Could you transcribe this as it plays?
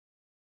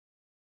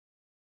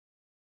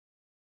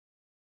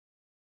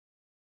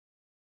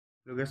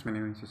Hello guys, my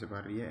name is Joseph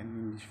Arya, and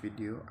in this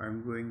video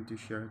I'm going to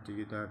share to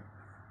you that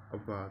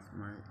about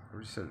my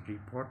research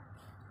report.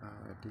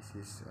 This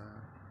is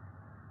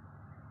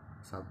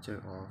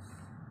subject of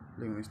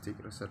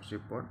linguistic research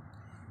report.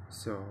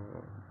 So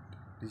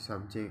the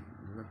subject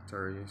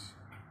lecturer is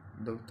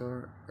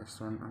Dr.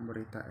 Eswan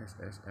Amrita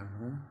SS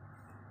M.Hum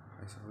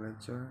as a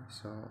lecturer.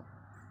 So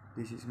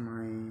this is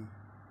my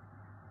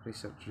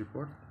research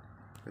report.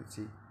 Let's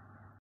see.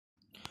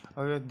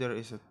 Okay, there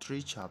is a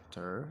three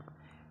chapter,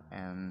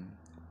 and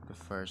the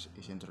first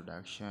is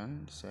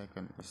introduction, the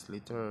second is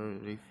literary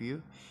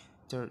review,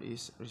 third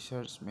is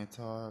research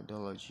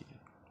methodology.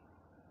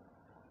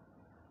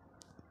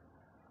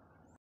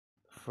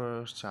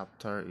 First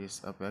chapter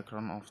is a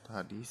background of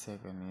study,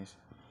 second is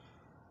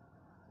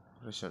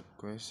research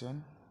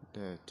question,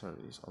 the third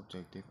is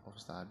objective of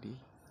study,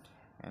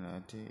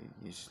 and the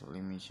is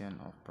limitation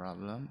of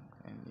problem,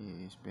 and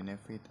is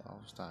benefit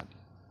of study.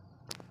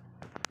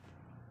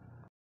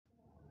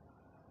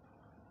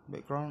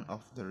 Background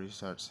of the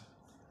research.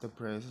 The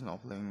presence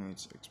of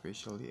language,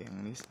 especially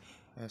English,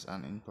 has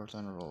an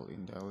important role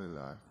in daily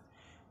life.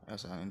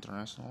 As an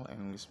international,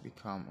 English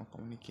become a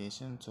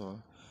communication tool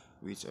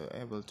which are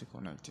able to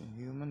connect a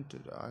human to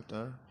the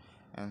other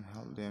and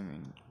help them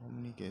in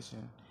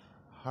communication.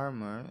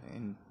 Harmer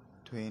in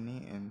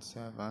 20 and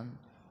 7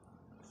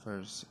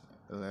 verse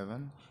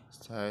 11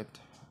 said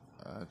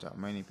that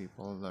many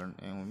people learn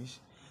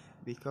English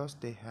because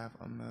they have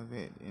a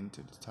moved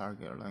into the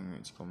target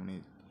language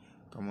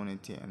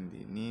community and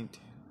the need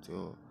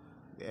to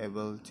be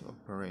able to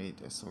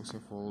operate as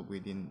successful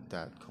within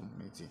that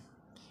community.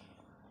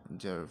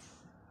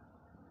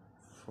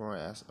 Therefore,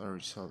 as a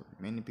result,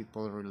 many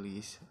people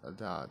realize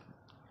that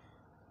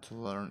to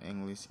learn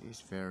English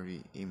is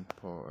very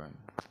important.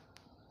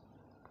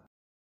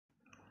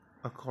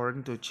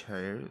 According to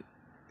Chair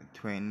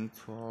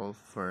 2012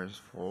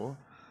 verse 4,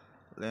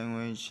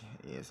 language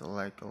is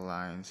like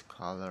lines,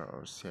 color,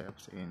 or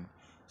shapes in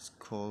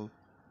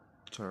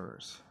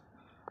sculptures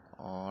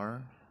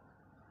or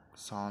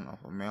sound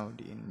of a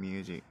melody in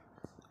music.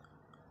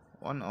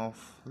 One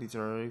of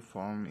literary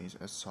form is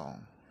a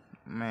song.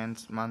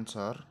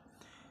 Mansur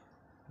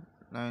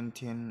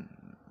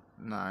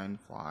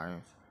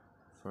 1995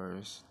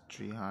 verse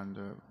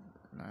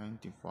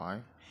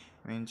 395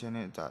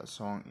 mentioned that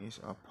song is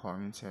a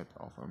poem set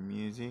of a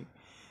music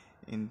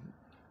in,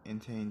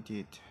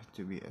 intended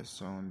to be a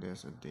song.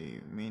 There's a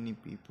day many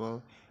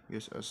people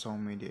use a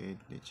song mediated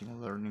teaching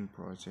learning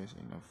process.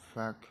 In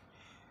fact,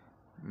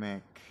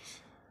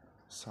 makes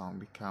song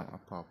become a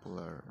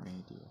popular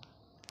media.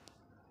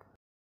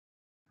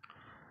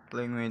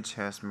 Language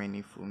has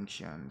many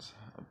functions.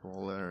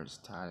 Bowler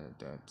stated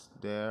that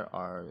there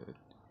are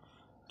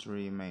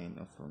three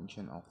main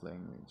functions of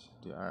language.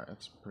 They are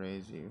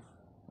expressive,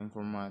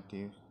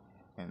 informative,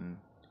 and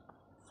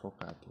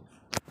vocative.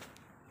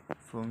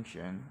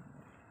 Function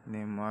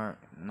Neymar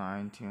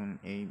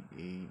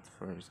 1988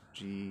 verse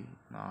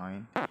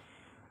 39.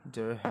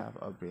 There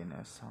have been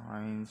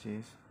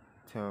sciences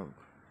took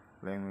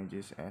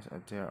languages as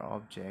their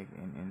object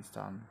in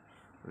instant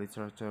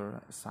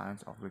literature,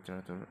 science of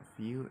literature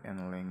view,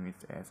 and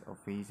language as a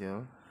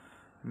visual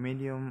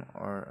medium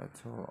or a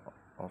tool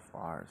of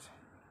art.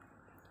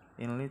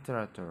 In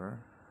literature,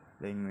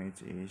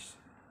 language is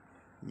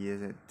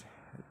used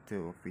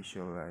to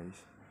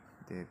visualize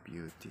the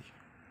beauty.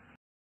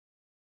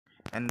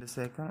 And the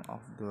second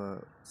of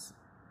the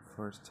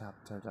first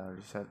chapter, the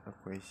research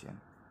equation.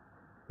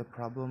 The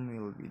problem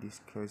will be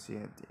discussed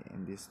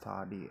in this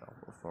study of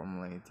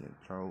formulated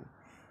through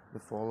the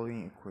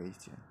following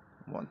equation.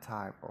 One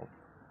type of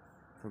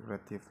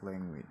figurative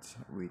language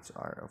which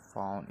are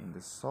found in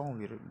the song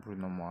lyric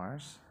Bruno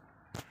Mars.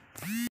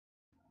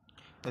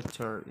 The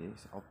third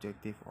is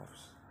objective of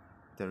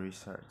the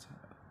research,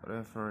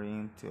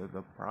 referring to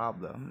the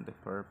problem, the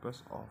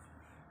purpose of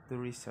the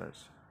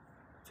research,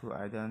 to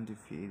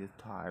identify the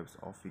types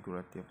of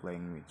figurative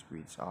language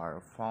which are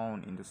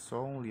found in the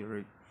song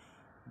lyric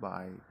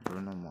by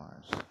Bruno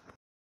Mars.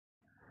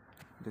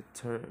 The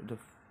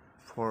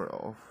fourth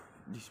of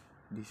this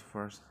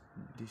first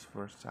this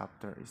first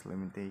chapter is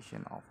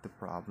limitation of the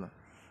problem.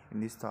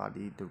 In this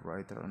study, the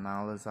writer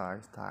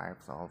analyzes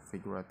types of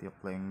figurative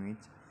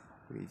language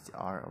which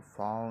are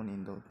found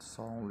in the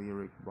song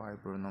lyric by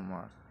Bruno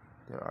Mars.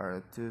 There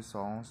are two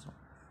songs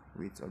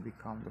which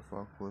become the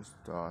focus.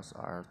 Those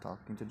are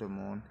Talking to the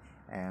Moon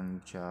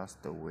and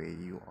Just the Way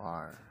You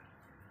Are.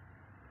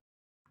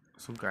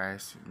 So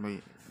guys,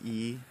 by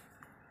the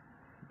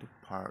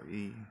part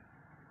E,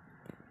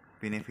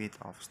 benefit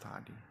of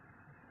study.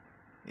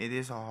 It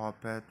is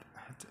hoped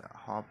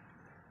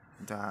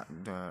that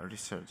the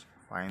research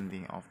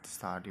finding of the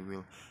study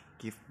will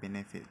give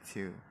benefit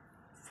to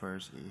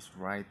first is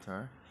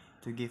writer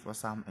to give us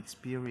some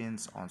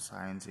experience on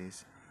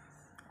sciences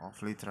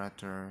of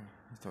literature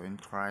to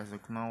increase the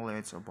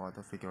knowledge about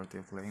the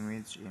figurative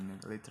language in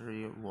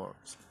literary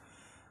works.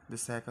 The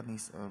second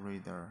is a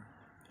reader.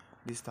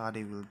 This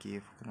study will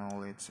give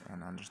knowledge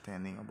and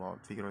understanding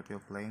about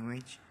figurative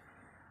language,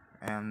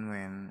 and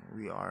when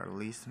we are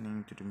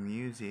listening to the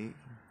music,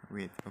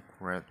 with a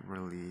great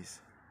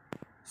release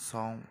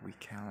song we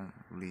can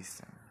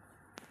listen.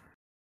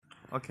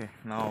 Okay,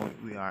 now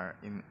we are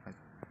in a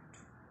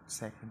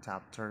second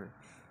chapter,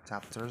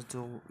 chapter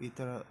 2,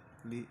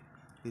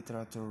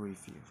 literature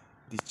review.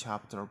 This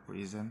chapter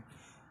presents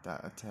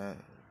the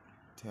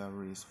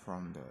theories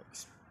from the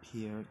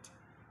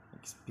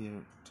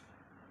expert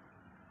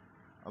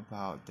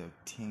about the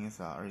things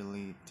that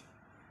relate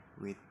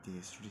with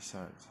this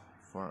research.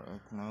 For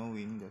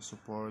knowing the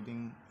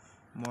supporting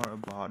more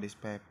about this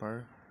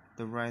paper,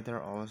 the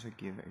writer also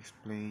gives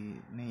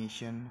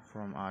explanation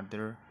from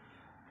other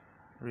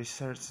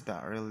research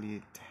that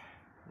relate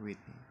with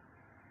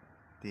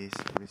this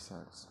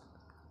research.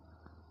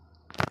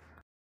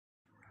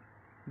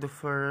 The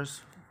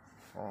first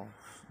of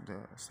the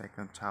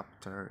second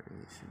chapter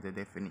is the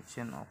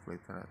definition of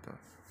literature.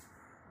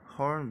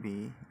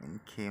 Hornby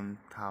and Kim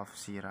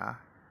Tafsira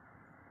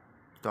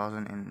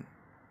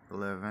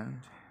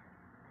 2011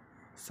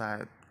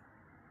 said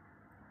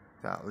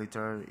that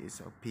literature is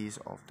a piece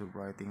of the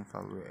writing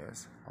value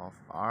as of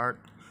art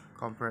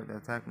compared to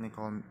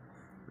technical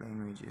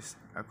languages.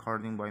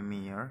 According by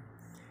Meyer,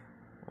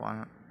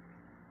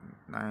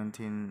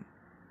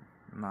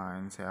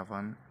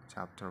 1997,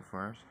 chapter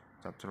 1,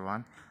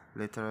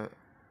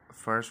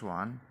 first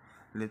one,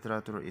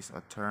 literature is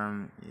a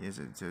term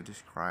used to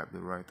describe the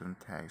written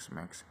text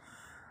make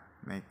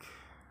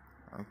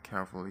a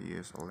careful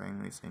use of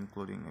language,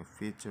 including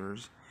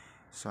features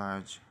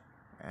such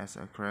as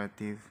a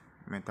creative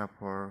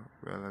metaphor,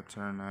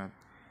 well-alternate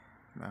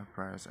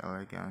phrase,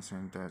 elegant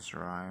syntax,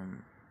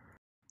 rhyme,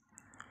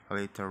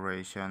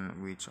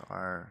 alliteration, which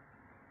are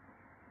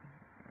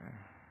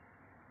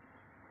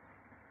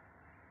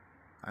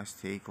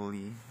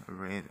aesthetically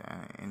read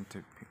and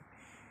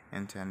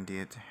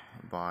intended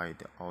by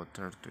the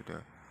author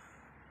to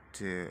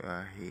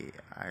he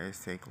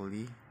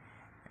aesthetically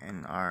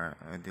and are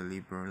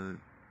deliberately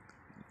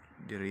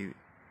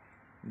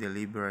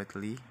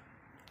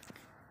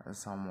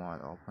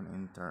somewhat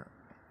open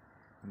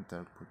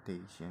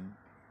interpretation.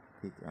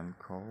 Pick and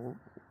Cole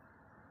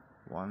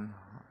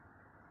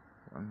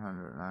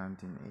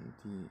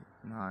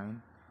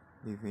 1989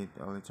 divide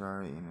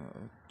literature in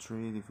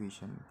three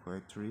divisions: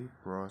 poetry,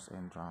 prose,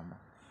 and drama.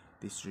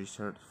 This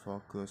research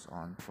focused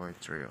on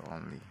poetry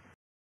only.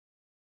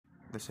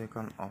 The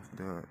second of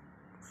the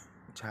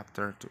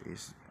chapter 2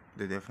 is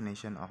the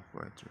definition of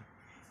poetry.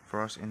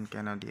 Frost in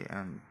Kennedy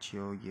and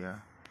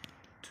Georgia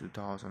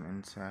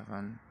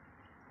 2007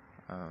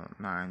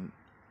 9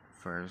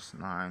 verse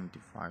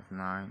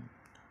 959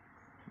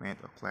 made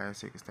a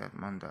classic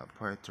statement that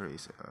poetry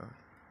is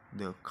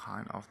the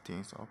kind of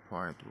things a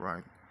poet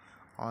writes.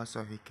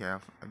 Also, he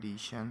gave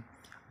addition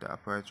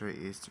that poetry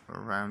is a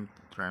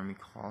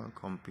rhythmical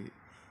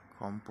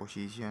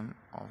composition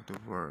of the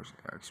words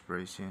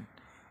expressing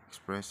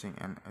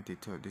an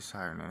attitude,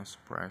 desire,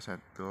 surprise,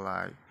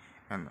 delight,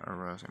 and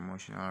arouse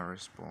emotional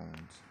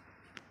response.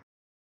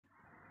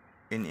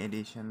 In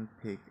addition,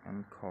 Pick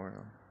and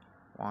Coyle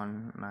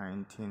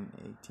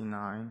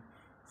 1989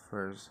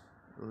 verse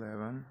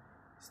 11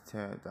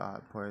 state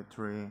that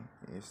poetry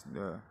is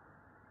the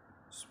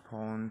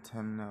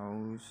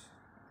spontaneous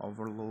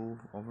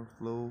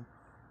overflow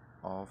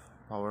of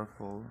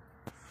powerful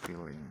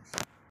feelings.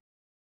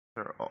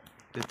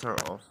 The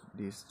third of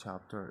this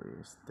chapter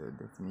is the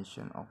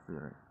definition of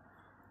lyric.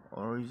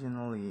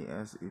 Originally,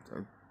 as it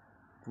a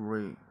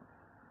Greek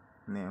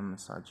name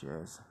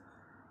suggests,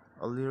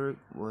 a lyric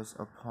was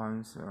a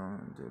poem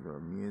sung to the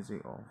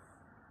music of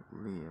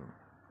lyre,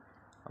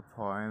 a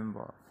poem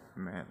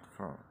made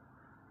for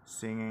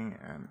singing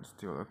and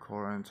still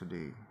current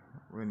today.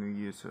 When we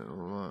use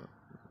a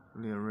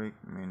lyric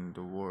mean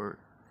the word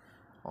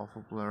of a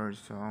popular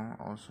song.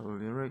 Also,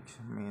 lyrics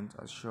means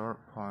a short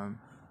poem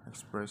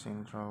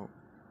expressing thought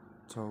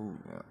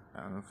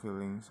and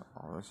feelings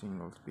of a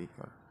single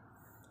speaker.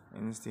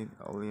 Instead,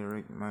 a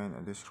lyric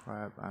might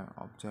describe an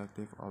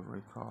objective or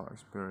recall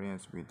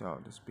experience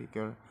without the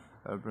speaker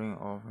elaborating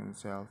of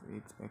himself.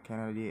 It's a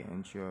Kennedy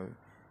and Joe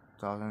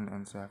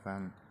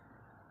 2007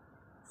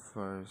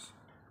 first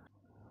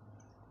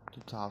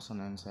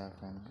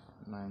 2007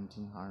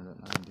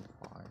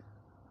 1995.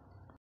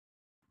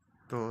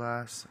 The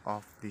last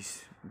of the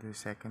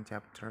second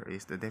chapter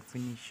is the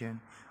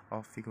definition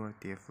of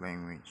figurative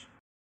language.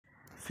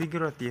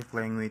 Figurative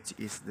language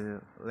is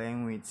the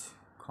language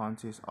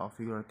consists of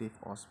figurative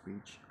of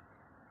speech.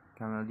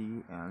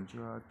 Kennedy and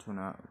Joe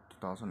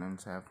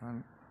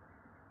 2007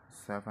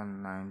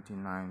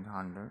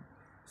 1900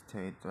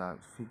 state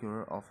that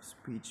figure of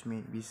speech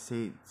may be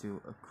said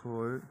to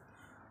occur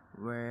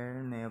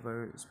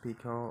whenever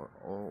speaker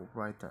or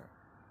writer,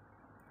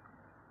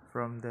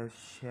 from the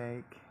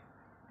shake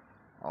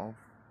of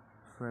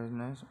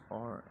freshness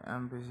or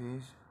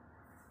emphasis,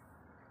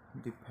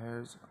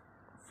 differs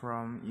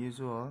from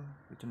usual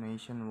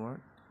intonation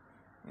word.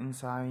 In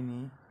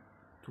Siny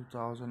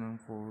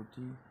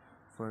 2040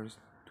 verse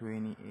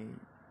 28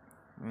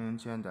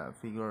 mentioned that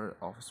figure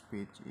of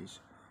speech is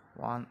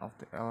one of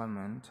the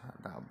elements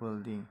that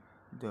building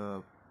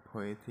the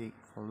poetic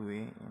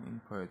value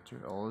in poetry.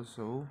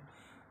 Also,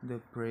 The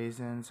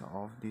presence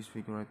of this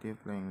figurative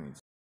language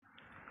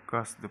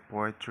cause the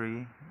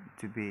poetry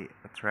to be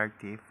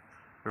attractive,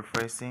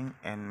 refreshing,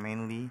 and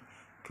mainly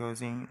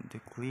causing the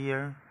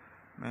clear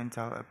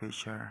mental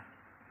picture.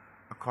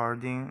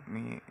 According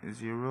me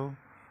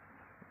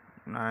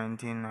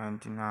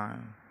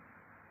 1999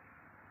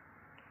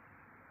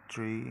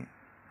 3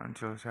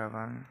 until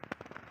 7,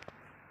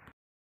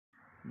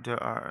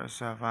 there are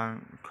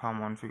 7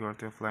 common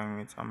figurative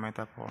language, a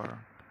metaphor,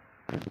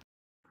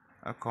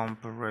 a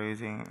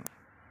comparison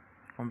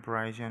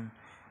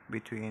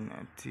between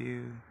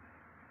two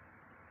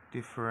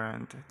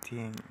different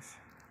things.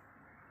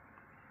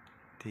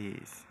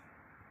 This.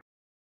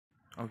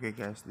 Okay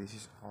guys, this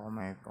is all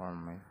for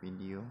my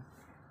video.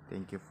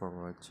 Thank you for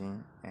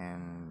watching,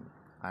 and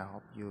I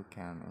hope you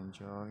can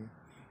enjoy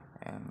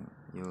and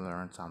you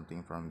learn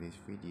something from this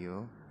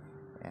video.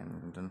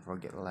 And don't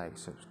forget like,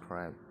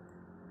 subscribe,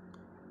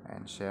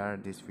 and share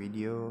this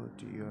video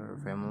to your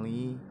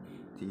family,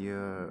 to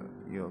your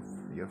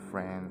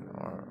friend,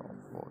 or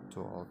to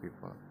all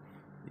people,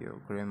 your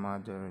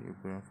grandmother, your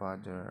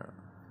grandfather,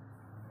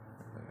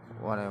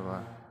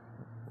 whatever.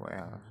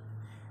 Well,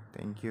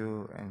 thank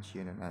you, and see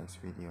you in the next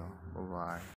video. Bye bye.